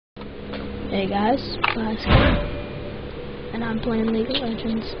Hey guys, and I'm playing League of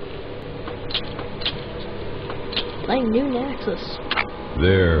Legends. Playing New Noxus.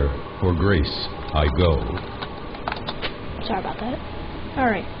 There, for grace, I go. Sorry about that.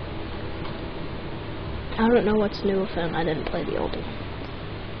 Alright. I don't know what's new with him. I didn't play the old one.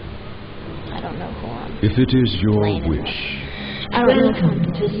 I don't know who I'm If it is your playing wish. with. I don't know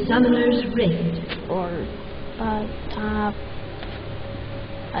Welcome to Summoner's Rift. Or,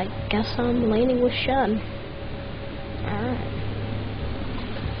 I guess I'm laning with Shen. Alright.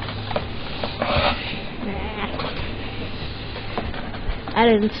 I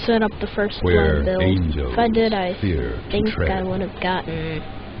didn't set up the first Where build. angels If I did, I fear to think tread. I would have gotten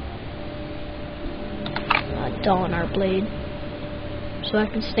a Dawner Blade. So I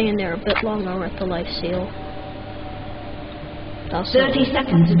can stand there a bit longer with the life seal. Also, 30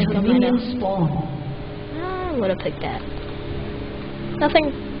 seconds until minions spawn. I would have picked that.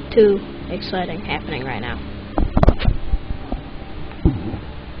 Nothing too exciting happening right now.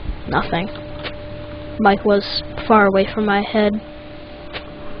 Nothing. Mic was far away from my head.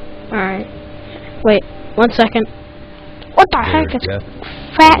 Alright. Wait, 1 second. What the heck? It's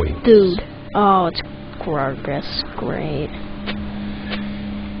fat waits. dude. Oh, it's Gragas. Great.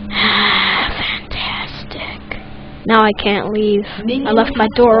 Fantastic. Now I can't leave. I left my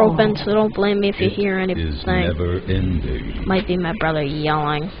door open, so don't blame me if you hear anything. Is never ending. Might be my brother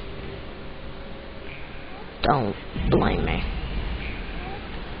yelling. Don't blame me.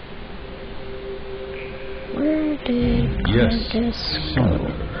 Where did Gragas go?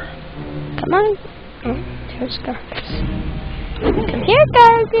 Come on. Oh, there's Gragas. Come here,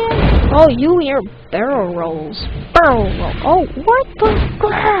 Gragas. Oh, you hear barrel rolls. Barrel roll. Oh, what the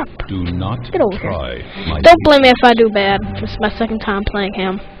crap? Do not Get over try. here. My Don't blame me if I do bad. This is my second time playing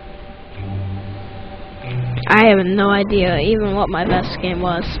him. I have no idea even what my best game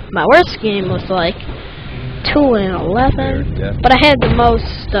was. My worst game was like 2 and 11, but I had the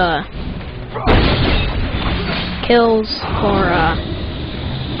most kills for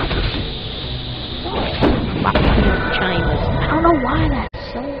Chinese. I don't know why that's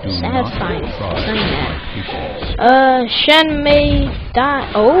so satisfying saying that. Shen may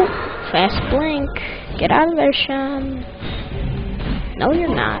die. Oh, fast blink. Get out of there, Shen. No,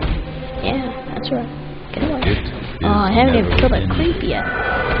 you're not. Yeah, that's right. Get away. Oh, I haven't even killed that creep yet.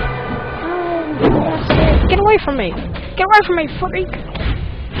 Oh, that's it. Get away from me. Get away from me, freak.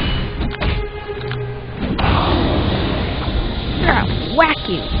 Yeah, whack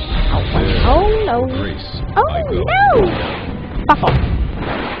you. Oh, no. Oh, no. Pop off.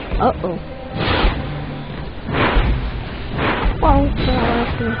 Uh-oh. Whoa, get away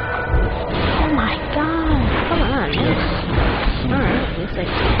from me. Oh, my God. Come on. Alright, looks like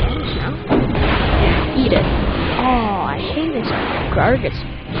it's now. Eat it. Oh, I hate this garbage.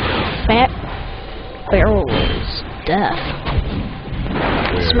 Fat barrel rolls. Death.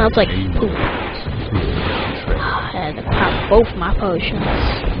 It smells like poop. I had to pop both my potions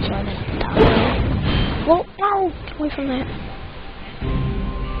so I didn't die. Whoa, no! Get away from that.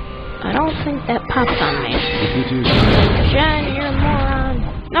 I don't think that popped on me. Shen, you're a moron.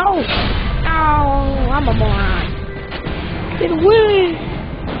 No! No! I'm a moron. Get away!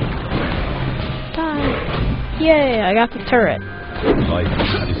 Die. Yay, I got the turret. Life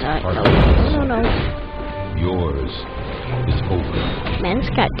is part of No. yours is over. Man, this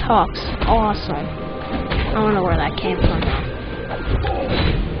guy talks awesome. I don't know where that came from.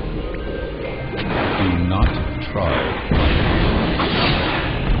 Do not try.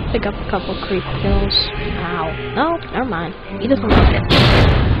 Pick up a couple creep kills. Ow. No, never mind. He doesn't like it.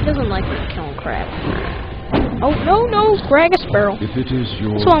 He doesn't like me killing crap. Oh, no, Gragas Barrel. If it is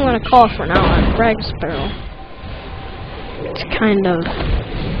your That's what I'm going to call it for now on, Gragas Barrel. It's kind of...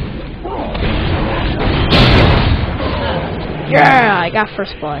 Yeah, I got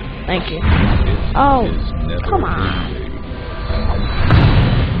first blood. Thank you. Oh, come on.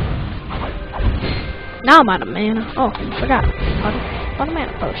 Now I'm out of mana. Oh, forgot. What a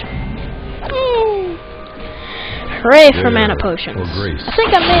mana potion. Hooray for mana potions. I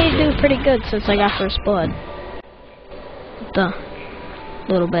think I may do pretty good since I got first blood. With the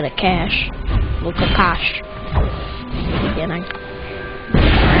little bit of cash. Little cash. Beginning.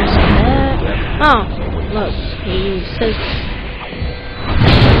 Oh, look. He used his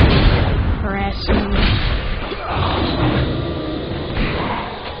harassing.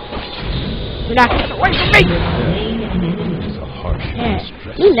 You're not getting away from me! Yeah.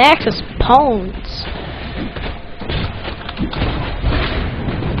 New Noxus pawns.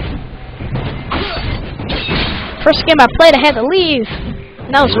 First game I played, I had to leave.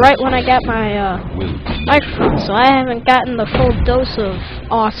 And that was right when I got my microphone, so I haven't gotten the full dose of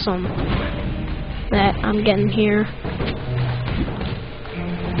awesome that I'm getting here.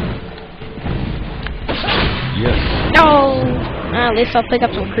 Yes. No! At least I'll pick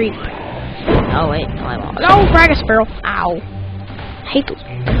up some creep. Oh wait, no I won't. No! Gragas barrel! Ow! I hate those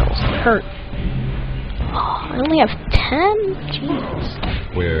barrels, they hurt. Oh, I only have 10?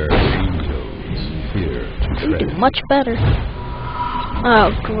 Jeez. Where angels fear to We do tread. much better.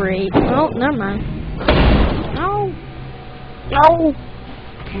 Oh, great. Oh, never mind. No! No!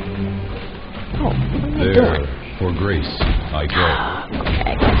 Oh, what am I There, doing? for grace, I go.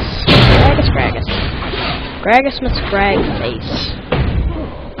 Gragas. Gragas must frag face.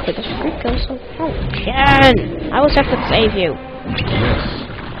 Click a streak goes so. Oh, Jen! I always have to save you.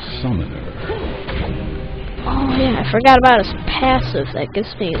 Yes, summoner. Oh, yeah, I forgot about his passive that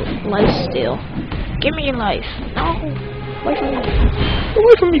gives me life steal. Give me your life. No! Away from me.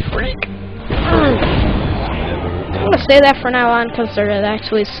 Away from me, freak! I'm gonna say that from now on because there is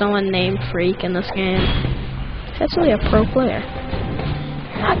actually someone named Freak in this game. He's actually a pro player.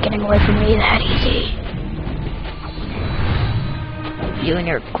 You're not getting away from me that easy. You and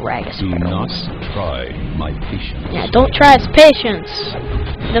your Gragas Do not barrels. try my patience. Yeah, don't try his patience.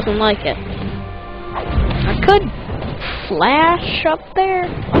 He doesn't like it. I could flash up there.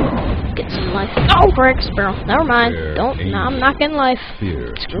 Get some life. Oh, Gragas barrel. Never mind. Where Don't. No, I'm not getting life.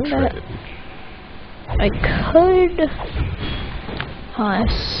 Fear Screw to that. tread. I could.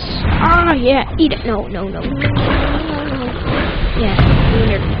 Yeah. Eat it. No. Yeah. You and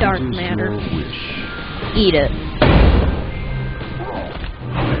your dark It is matter. your wish. Eat it.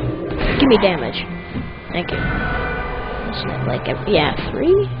 Give me damage. Thank you. Like, yeah,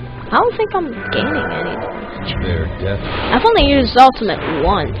 3? I don't think I'm gaining any damage. Their death. I've only used ultimate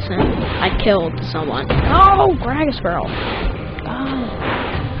once, and I killed someone. Oh, Gragas barrel. God.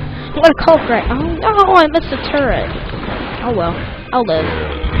 I'm gonna call Greg. Oh, no, I missed the turret. Oh, well. I'll live.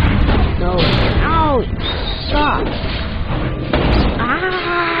 No. No, you suck.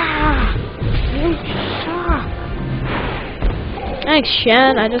 You suck. Thanks,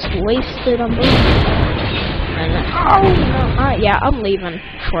 Shen. I just wasted a move. And then, oh, no. Yeah, I'm leaving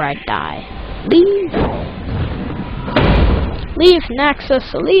before I die. Leave. Leave,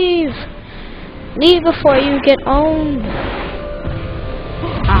 Noxus. Leave. Leave before you get owned.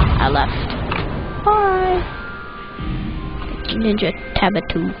 I left. Bye. Ninja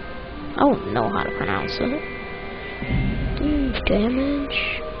Tabatu. I don't know how to pronounce it.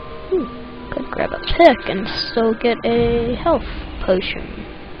 Damage. Could grab a pick and still get a health potion.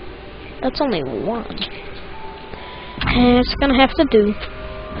 That's only one. And it's gonna have to do.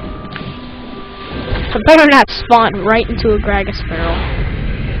 I better not spawn right into a Gragas barrel.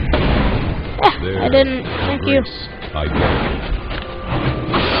 Yeah, I didn't. Thank you. I go.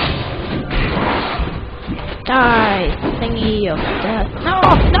 Die, thingy of death.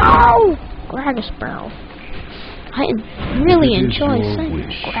 No! Gragas barrel. I really enjoy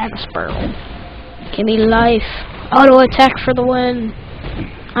saying Gragas barrel. Give me life. Auto attack for the win.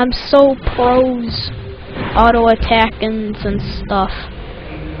 I'm so pros. Auto attackings and stuff.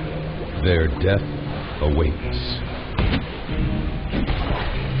 Their death awaits.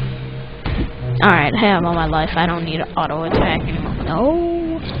 Alright, I have all my life. I don't need auto attack anymore.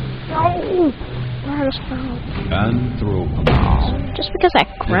 No! Gragas barrel. And throw. Just because I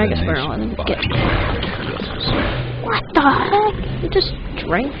Gragas barrel, I didn't get. What the heck? You just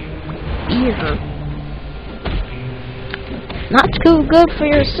drank beer. Not too good for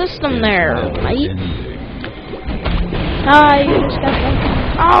your system there, right? You just got one.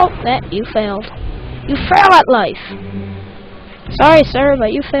 Oh, that you failed. You fail at life. Sorry, sir,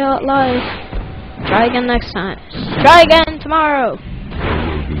 but you fail at life. Try again next time. Try again tomorrow.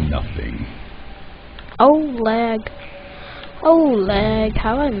 There will be nothing. Oh, lag. Oh, lag.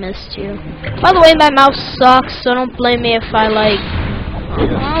 How I missed you. By the way, my mouse sucks, so don't blame me if I, like... Oh,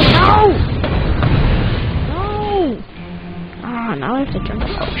 no! No! Ah, now I have to drink a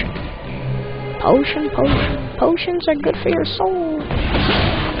potion. Potions are good for your soul.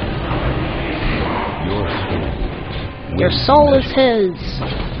 Your soul is his.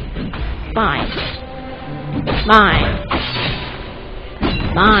 Mine.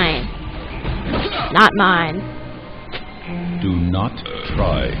 Not mine. Do not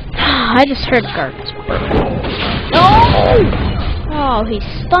try. I just heard Gargus. No! Oh, he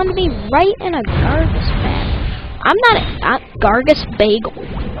stunned me right in a Gargus bag. I'm not Gargus bagel.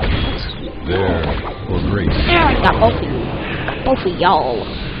 There, for grace. There, I got both of you. Got both of y'all.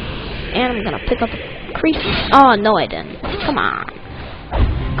 And I'm gonna pick up a creep. Oh, no I didn't. Come on.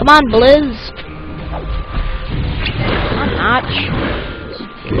 Come on, Blizz. Come on, Notch.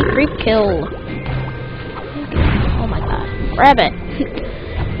 Creep kill. Oh my god. Grab it.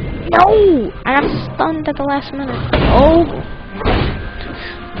 No! I got stunned at the last minute. Oh!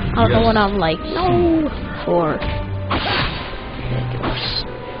 I don't know what I'm like. No! For. Ridiculous.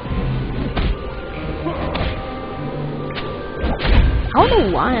 I don't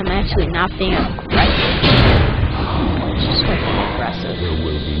know why I'm actually not being aggressive. It's just like aggressive. There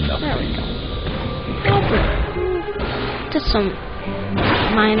will be nothing. There we go. Just some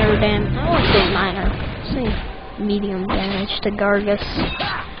minor damage. I won't say minor. Say medium damage to Gargus.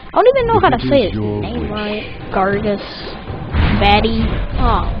 I don't even know how to say his name right. Gargus. Batty.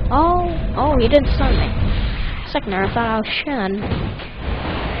 Oh, he didn't stun me. Second there, I thought I was Shen.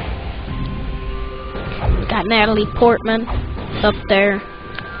 Got Natalie Portman up there.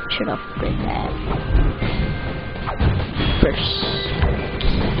 Should upgrade that. First.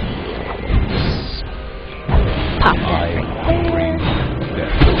 Pop that right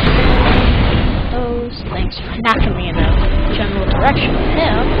there. Those. Thanks for knocking me in the general direction of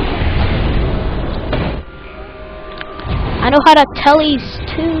him. I know how to tellies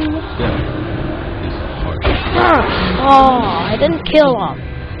too. Oh, I didn't kill him.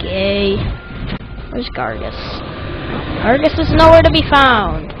 Gay. Where's Gargus? Gargus is nowhere to be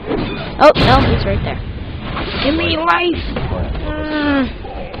found. Oh, no, he's right there. Give me life!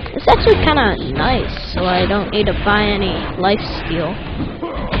 It's actually kind of nice, so I don't need to buy any life steal.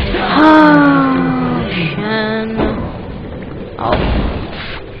 Shen. Oh.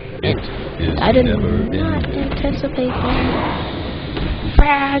 I did not anticipate that.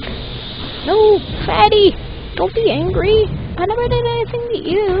 Frag! No, Fatty! Don't be angry. I never did anything to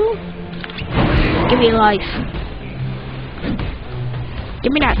you. Give me life.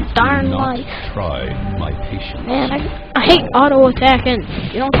 Give me that darn life. Try my patience. Man, I hate auto attacking.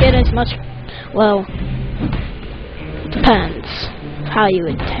 You don't get as much. Well, depends how you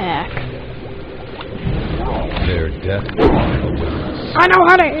attack. Their death awaits. I know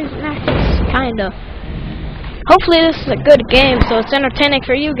how to attack this, kinda. Hopefully this is a good game, so it's entertaining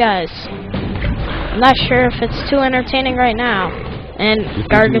for you guys. I'm not sure if it's too entertaining right now. And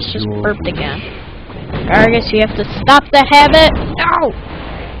Gargus just burped again. Gargus, you have to stop that habit. No!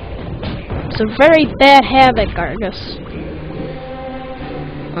 It's a very bad habit, Gargus.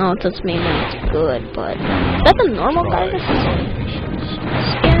 Well, it doesn't mean that it's good, but... Is that the normal Gargus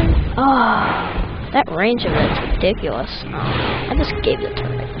skin? Oh, that range of it's ridiculous. Oh, I just gave the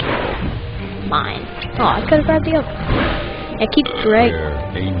turret kill. Mine. Oh, I could've grabbed the other. I keep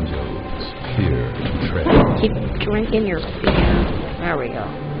dragging. Keep drinking your beer. There we go.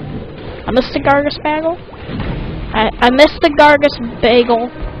 I missed the Gargus bagel. I missed the Gargus bagel.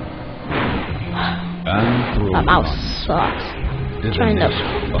 My mouse sucks. Trying to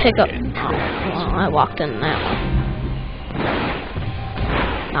pick up. Oh, well, I walked in that one.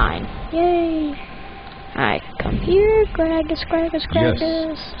 9. Yay! Alright, come here, Gragus.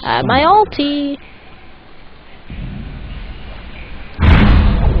 Yes. I have my ulti.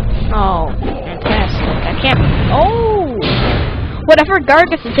 Oh, fantastic. I can't. Oh! Whatever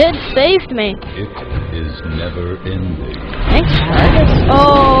Gargus did saved me. It is never ending. Thanks, Gargus.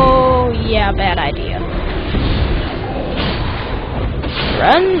 Oh, yeah, bad idea.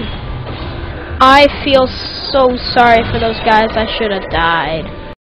 Run. I feel so sorry for those guys. I should have died.